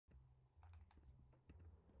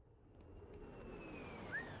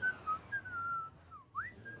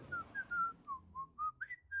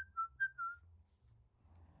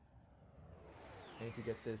wanted to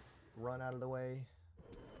get this run out of the way.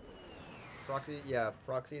 Proxy, yeah,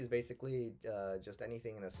 proxy is basically just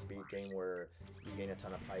anything in a speed game where you gain a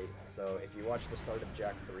ton of height. So if you watch the start of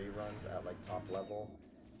Jack 3 runs at like top level,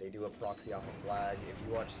 they do a proxy off a flag. If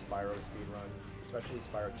you watch Spyro speed runs, especially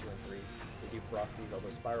Spyro 2 and 3, they do proxies, although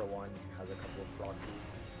Spyro 1 has a couple of proxies.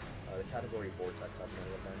 The category Vortex has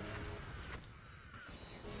many of them.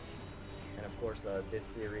 And of course, this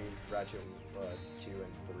series, Ratchet 2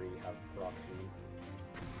 and 3 have proxies.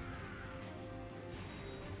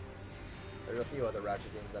 There's a few other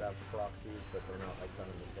Ratchet games that have proxies, but they're not like done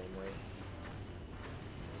in the same way.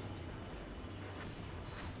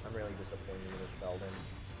 I'm really disappointed in this Belden.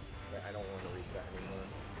 I don't want to reset anymore.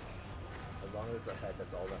 As long as it's ahead,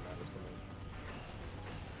 that's all that matters to me.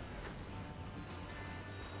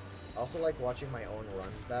 I also like watching my own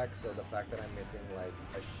runs back, so the fact that I'm missing like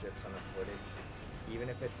a shit ton of footage, even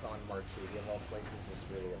if it's on Marcadia of all places, just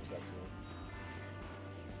really upsets me.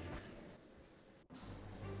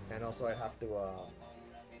 And also I'd have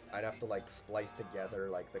to like splice together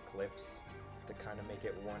like the clips to kind of make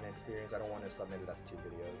it one experience. I don't want to submit it as 2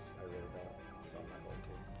 videos. I really don't, so I'm not going to.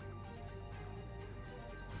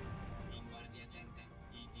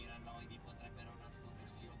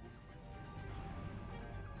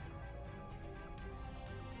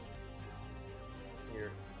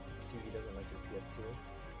 Your TV doesn't like your PS2.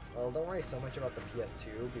 Well, don't worry so much about the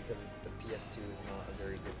PS2 because the PS2 is not a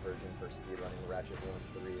very good version for speedrunning. Ratchet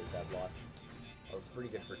 1, 3 is deadlocked. Oh, it's pretty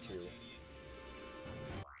good for 2.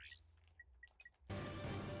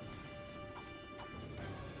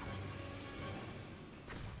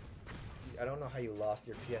 I don't know how you lost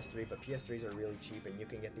your PS3, but PS3s are really cheap and you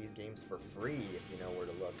can get these games for free if you know where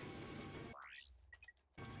to look.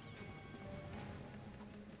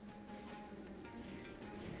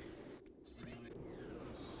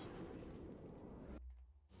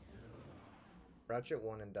 Ratchet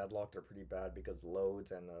 1 and Deadlocked are pretty bad because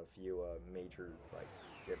loads and a few major like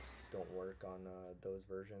skips don't work on those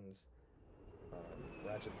versions.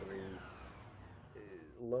 Ratchet 3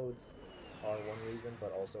 loads are one reason,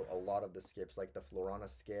 but also a lot of the skips, like the Florana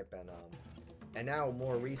skip and now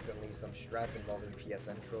more recently some strats involving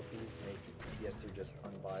PSN trophies make PS2 just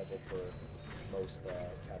unviable for most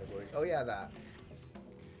categories. Oh yeah, that.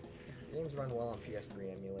 Games run well on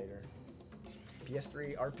PS3 emulator.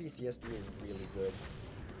 PS3, RPCS3 is really good.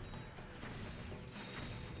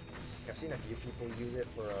 I've seen a few people use it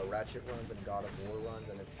for Ratchet runs and God of War runs,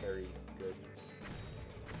 and it's very good.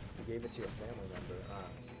 You gave it to a family member. Ah.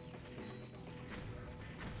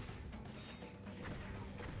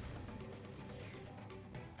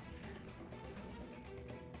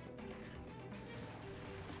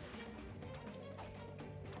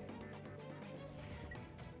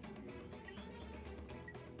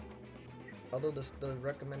 Although the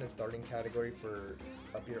recommended starting category for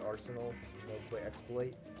Up Your Arsenal, No Quit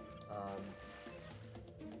Exploit,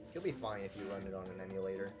 you'll be fine if you run it on an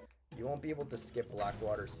emulator. You won't be able to skip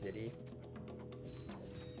Blackwater City,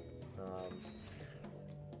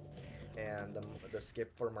 and the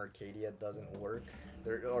skip for Marcadia doesn't work.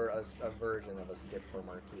 Or a version of a skip for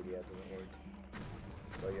Marcadia doesn't work.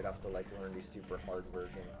 So you'd have to like learn the super hard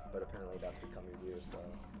version, but apparently that's become easier, so...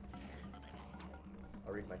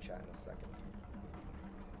 I'll read my chat in a second.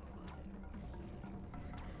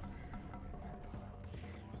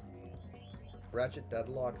 Ratchet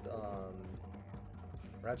Deadlocked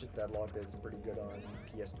is pretty good on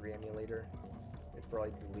PS3 emulator. It's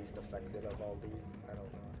probably the least affected of all these. I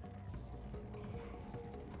don't know.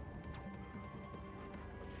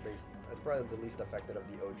 It's probably the least affected of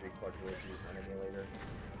the OG quadrilogy on emulator.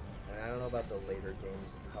 And I don't know about the later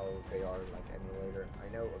games, how they are like emulator. I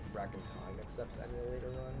know A Crack in Time accepts emulator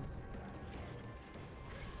runs.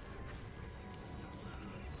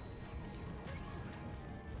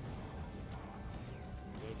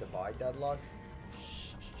 You need to buy Deadlock?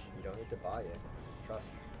 Shh, you don't need to buy it.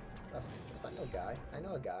 Trust. I know a guy. I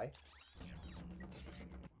know a guy.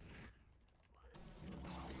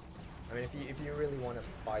 I mean, if you really want to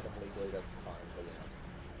buy them legally, that's fine, but you know.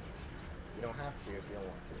 You don't have to if you don't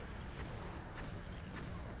want to.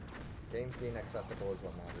 Games being accessible is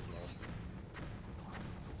what matters most.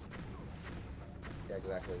 Yeah,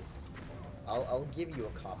 exactly. I'll give you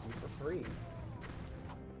a copy for free.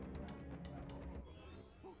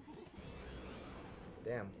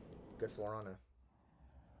 Damn, good Florana.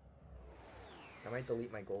 I might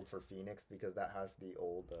delete my gold for Phoenix because that has the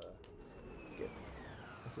old skip.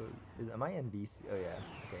 So, am I NBC? Oh yeah,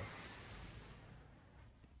 okay.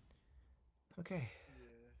 Okay.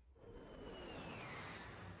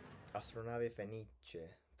 Yeah. Astronave Fenice.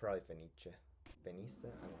 Probably Fenice. Venice? I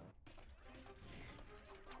don't know.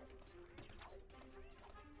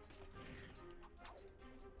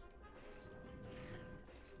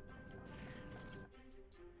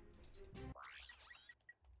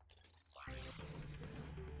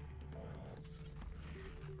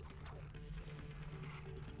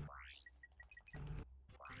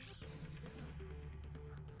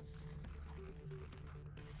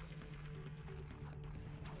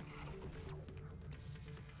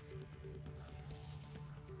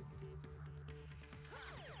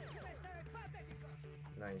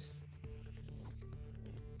 Nice.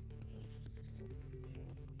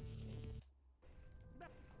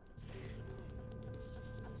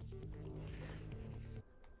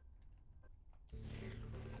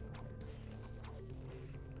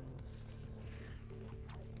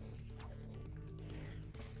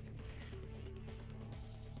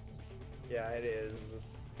 Yeah, it is.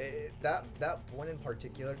 That one in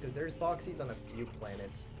particular, because there's boxies on a few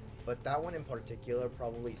planets, but that one in particular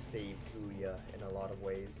probably saved Ouya in a lot of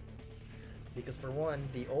ways. Because for one,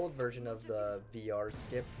 the old version of the VR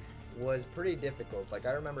skip was pretty difficult. Like,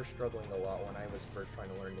 I remember struggling a lot when I was first trying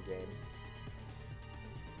to learn the game.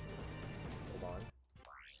 Hold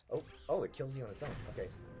on. Oh, it kills you on its own. Okay,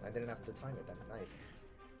 I didn't have to time it then. Nice.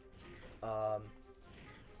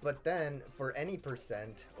 But then, for any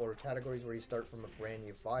percent, or categories where you start from a brand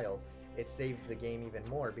new file, it saved the game even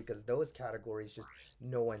more, because those categories, just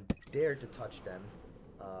no one dared to touch them.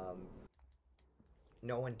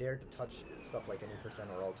 No one dared to touch stuff like any percent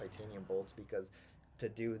or all titanium bolts, because to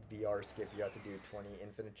do VR skip, you have to do 20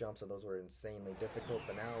 infinite jumps, so those were insanely difficult,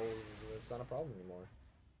 but now it's not a problem anymore.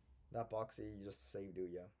 That boxy, you just saved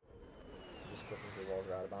Ouya. Just clipping through walls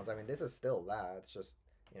or out of bounds. I mean, this is still that, it's just,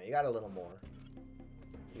 you know, you got a little more.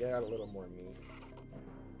 You got a little more meat.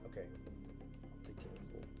 Okay. Titanium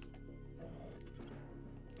bolts.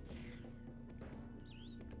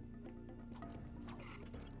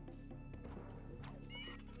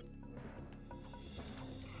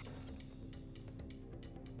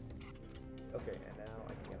 Okay, and now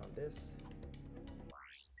I can get on this.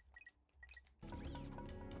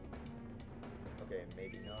 Okay,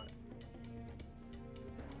 maybe not.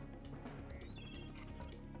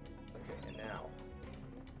 Okay, and now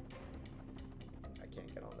I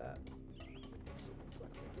can't get on that.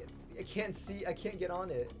 I can't get on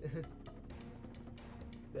it.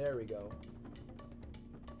 There we go.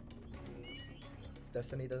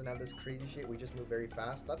 Destiny doesn't have this crazy shit. We just move very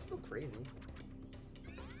fast. That's still crazy.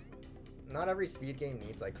 Not every speed game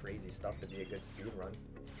needs like crazy stuff to be a good speed run.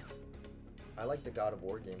 I like the God of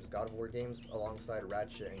War games. God of War games alongside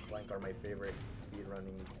Ratchet and Clank are my favorite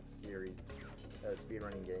speedrunning series,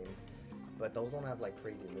 speedrunning games. But those don't have like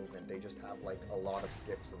crazy movement. They just have like a lot of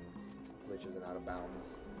skips and glitches and out of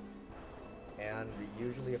bounds. And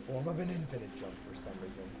usually a form of an infinite jump for some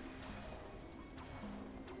reason.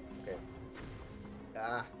 Okay.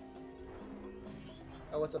 Ah.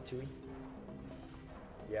 Oh, what's up, Tui?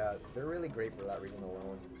 Yeah, they're really great for that reason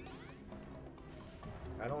alone.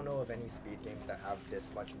 I don't know of any speed games that have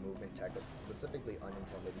this much movement tech, specifically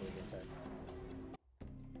unintended movement tech.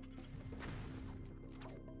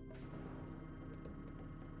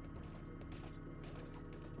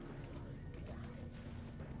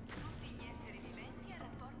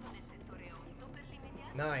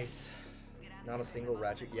 Nice. Not a single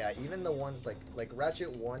Ratchet. Yeah, even the ones like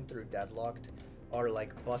Ratchet 1 through Deadlocked are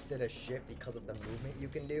like busted as shit because of the movement you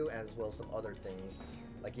can do, as well as some other things.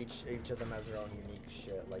 Like each of them has their own unique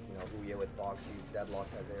shit. Like, you know, Ouya with boxies,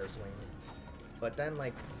 Deadlocked has air swings. But then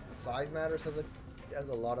like Size Matters has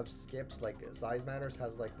a lot of skips. Like Size Matters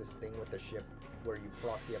has like this thing with the ship where you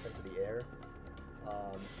proxy up into the air.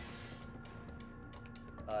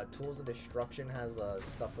 Tools of Destruction has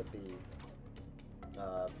stuff with the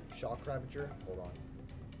shock ravager. Hold on.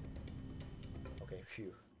 Okay,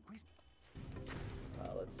 phew.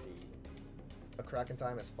 Let's see. A Kraken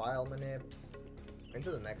Time has file manips.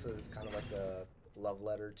 Into the Nexus is kind of like a love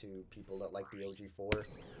letter to people that like the OG4.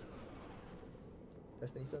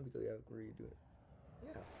 Destiny 7 because yeah, redo it.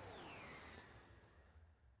 Yeah.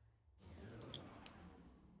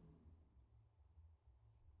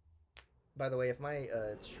 By the way, if my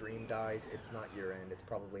stream dies, it's not your end. It's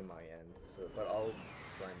probably my end. So, but I'll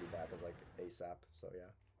try and be back as like ASAP. So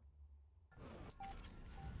yeah.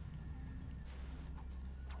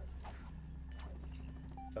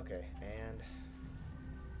 Okay, and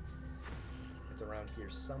it's around here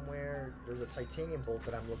somewhere. There's a titanium bolt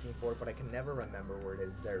that I'm looking for, but I can never remember where it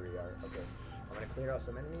is. There we are. Okay, I'm gonna clear out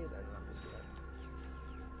some enemies, and then I'm just gonna.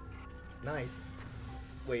 Nice.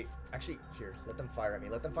 Wait, actually, here. Let them fire at me.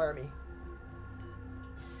 Let them fire at me.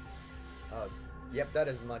 Yep, that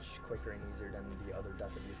is much quicker and easier than the other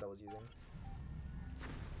death abuse I was using.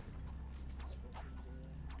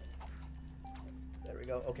 There we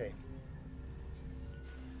go. Okay.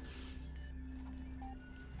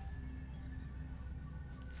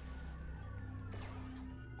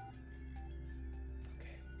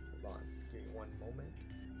 Okay, hold on. Give me one moment.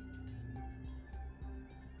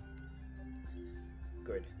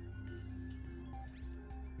 Good.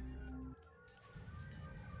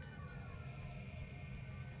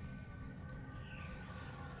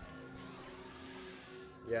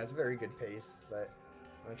 Yeah, it's a very good pace, but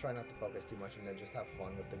gonna try not to focus too much and then just have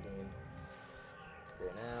fun with the game.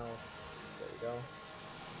 Okay, now, there we go.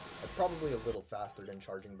 It's probably a little faster than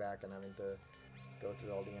charging back and having to go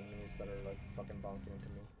through all the enemies that are like fucking bonking into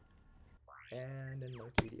me. And in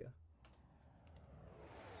Arcadia.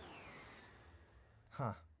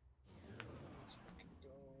 Huh.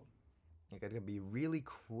 You gotta be really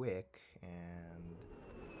quick and...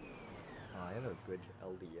 I had a good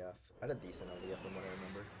LDF. I had a decent LDF from what I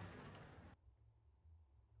remember.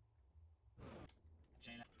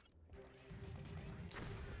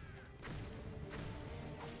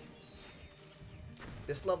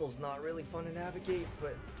 This level's not really fun to navigate,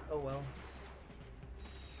 but oh well.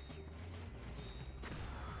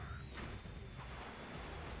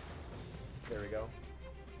 There we go.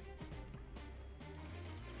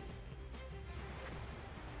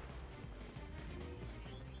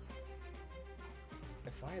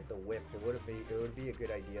 If I had the whip, it would be a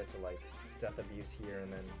good idea to like death abuse here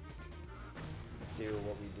and then do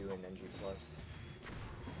what we do in NG+.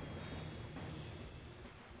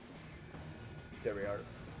 There we are.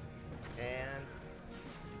 And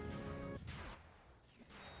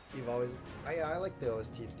you've always I like the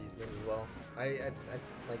OST to these games as well. I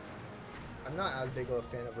like I'm not as big of a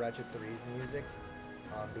fan of Ratchet 3's music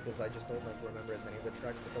because I just don't like remember as many of the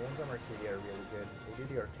tracks, but the ones on Arcadia are really good. They do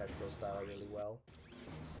the orchestral style really well.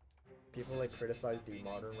 People like criticize the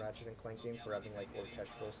modern Ratchet and Clank games for having like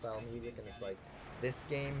orchestral style music, and it's like this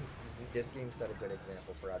game set a good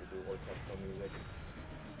example for how to do orchestral music.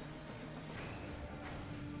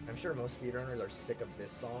 I'm sure most speedrunners are sick of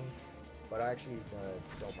this song, but I actually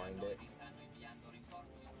don't mind it.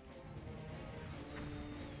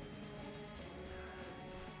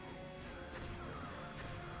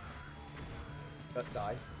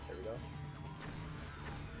 Die. There we go.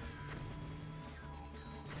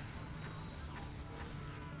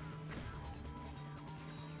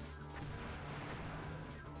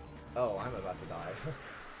 Oh, I'm about to die.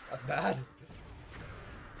 That's bad.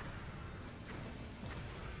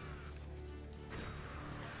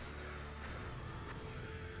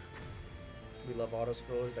 We love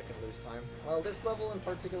auto-scrollers that can lose time. Well, this level in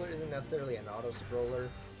particular isn't necessarily an auto-scroller.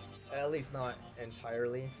 At least not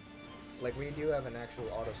entirely. Like, we do have an actual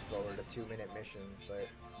auto-scroller, the 2-minute mission, but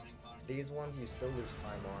these ones you still lose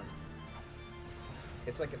time on.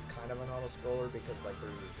 It's like it's kind of an auto-scroller because, like,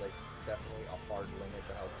 there's, like, definitely a hard limit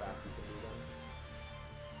to how fast you can do them.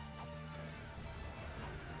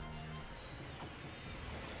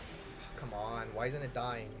 Come on, why isn't it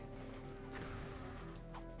dying?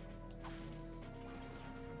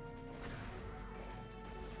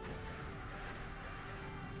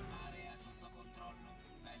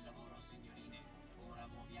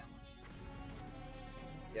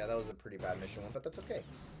 Yeah, that was a pretty bad mission one, but that's okay.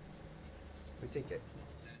 We take it.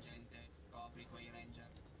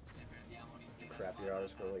 Crappy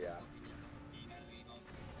auto-scroll, yeah.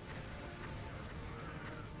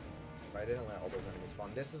 If I didn't let all those enemies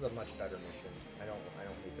spawn, this is a much better mission. I don't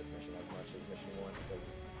hate this mission as much as mission 1 because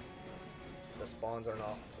the spawns are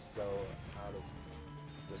not so out of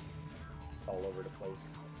just all over the place.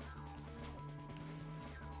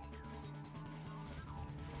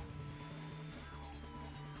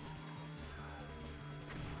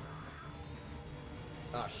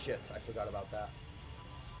 Ah, shit, I forgot about that.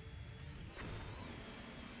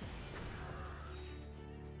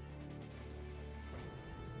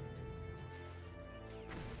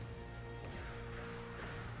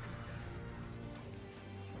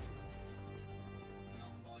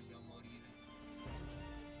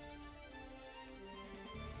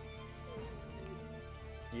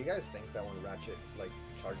 Do you guys think that when Ratchet, like,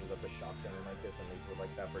 charges up the shock cannon like this and leaves it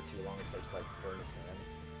like that for too long, it starts to, like, burn his hands?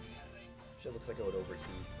 Shit looks like it would overheat.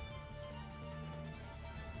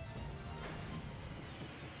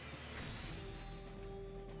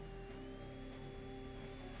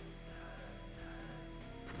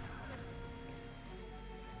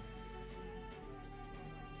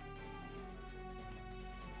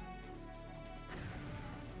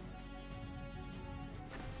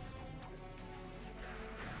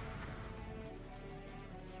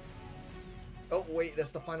 Oh, wait,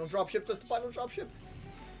 that's the final dropship. That's the final dropship.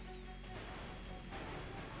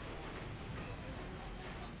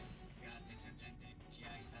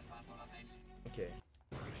 Okay.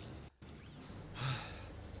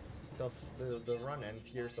 The run ends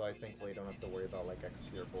here, so I thankfully don't have to worry about, like,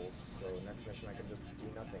 XP or bolts. So next mission I can just do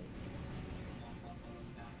nothing.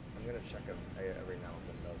 I'm gonna check every now and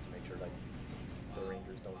then, though, to make sure, like, the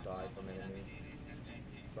rangers don't die from enemies.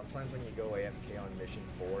 Sometimes when you go AFK on mission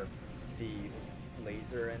 4, the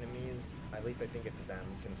laser enemies, at least I think it's them,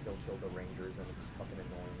 can still kill the rangers, and it's fucking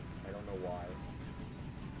annoying. I don't know why.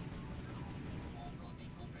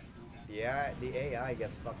 Yeah, the AI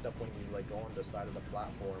gets fucked up when you like go on the side of the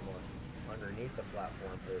platform or underneath the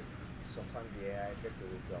platform, but sometimes the AI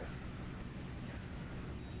fixes itself.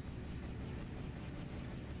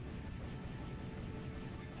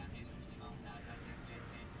 Questa è l'ultima ondata,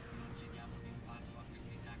 sergente. Non cediamo di un passo a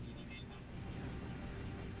questi sacchi di melma.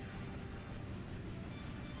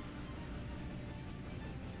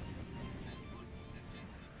 Bel colpo,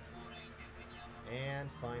 sergente. Ora interveniamo. And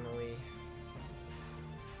finally,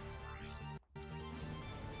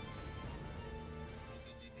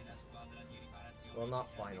 Proteggete la squadra di riparazione. well, not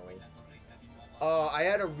Ci serve finally. quella torretta di nuovo. Oh, I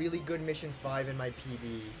had a really good mission 5 in my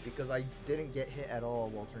PD because I didn't get hit at all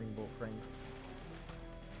while turning bolt cranks.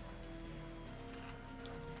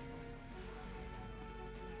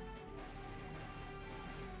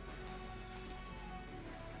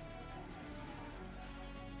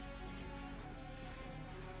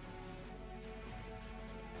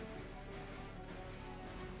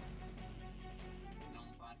 Non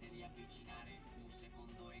fateli avvicinare. Un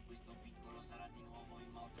secondo e questo piccolo sarà di nuovo in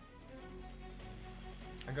moto.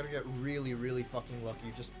 I gotta get really, really fucking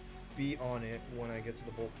lucky. Just be on it when I get to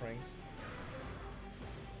the bolt cranks.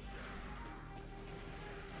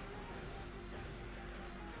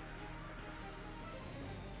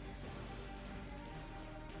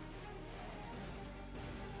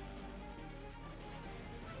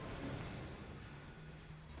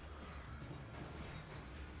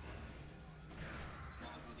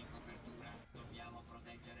 Fuoco di copertura. Dobbiamo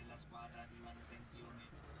proteggere la squadra di manutenzione.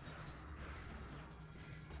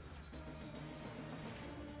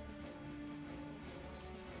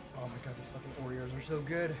 Oh my god, these fucking Oreos are so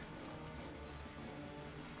good.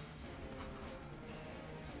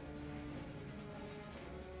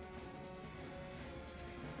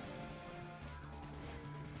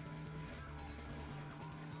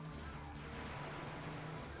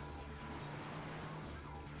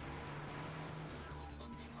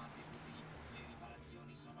 Continuate così. Le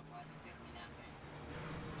riparazioni sono quasi terminate.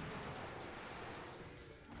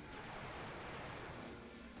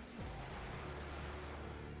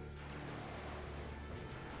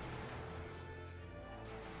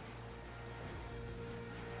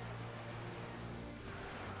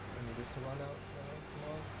 I need this to run out, so come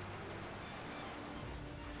on.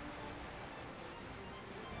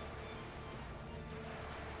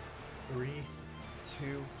 Three,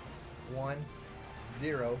 two, 1,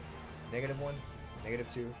 0, -1,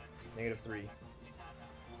 -2, -3.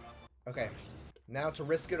 Okay, now to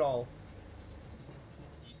risk it all.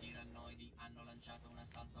 I tirannoidi hanno lanciato un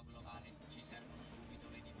assalto globale. Ci servono subito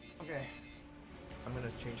le difese Okay. aeree. I'm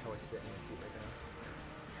gonna change how I sit in my seat right now.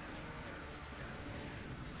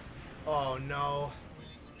 Oh no.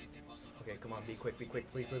 Quelle torrette possono Okay, come on, be quick, please,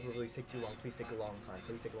 please take too long, please take a long time,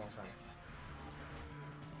 please take a long time.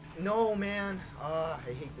 No, man! I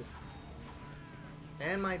hate this.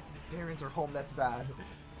 And my parents are home, that's bad.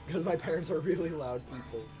 Because my parents are really loud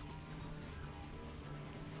people.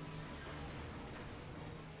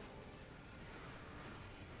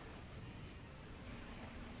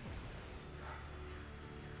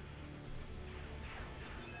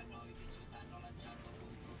 I tirannoidi ci stanno lanciando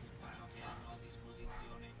contro tutto ciò che hanno a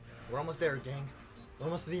disposizione. We're almost there, gang. We're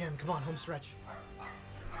almost to the end. Come on, home stretch.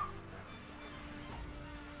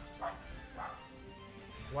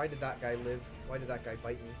 Why did that guy live? Why did that guy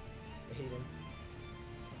bite me? I hate him.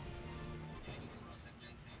 Tieni duro,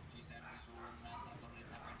 sergente. Ci serve solo un'altra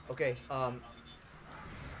torretta per Okay, fermare i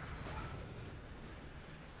tirannoidi.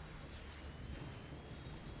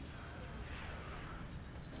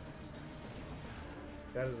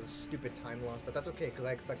 That is a stupid time loss, but that's okay because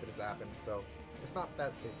I expected it to happen, so it's not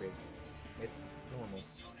that stupid. It's normal.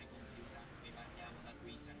 Missione compiuta. Ripartiamo da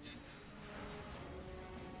qui, sergente.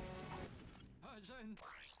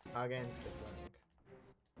 Again, the Clank.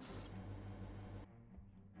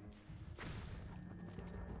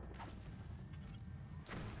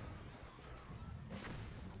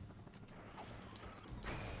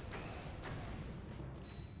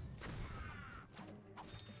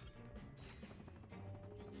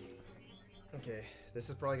 Okay, this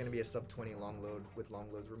is probably going to be a sub 20 long load with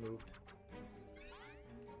long loads removed.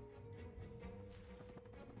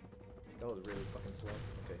 That was really fucking slow.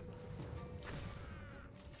 Okay.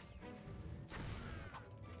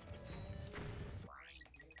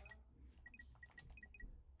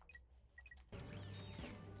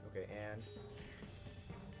 Okay,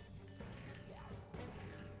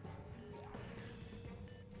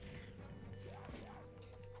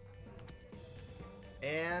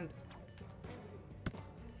 and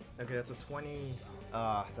okay, that's a 20.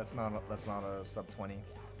 That's not a sub 20.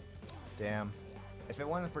 Damn. If it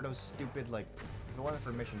wasn't for those stupid, like, if it wasn't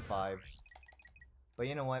for mission 5, But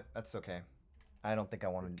you know what? That's okay. I don't think I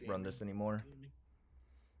want to run this anymore.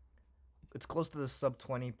 It's close to the sub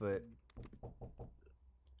 20, but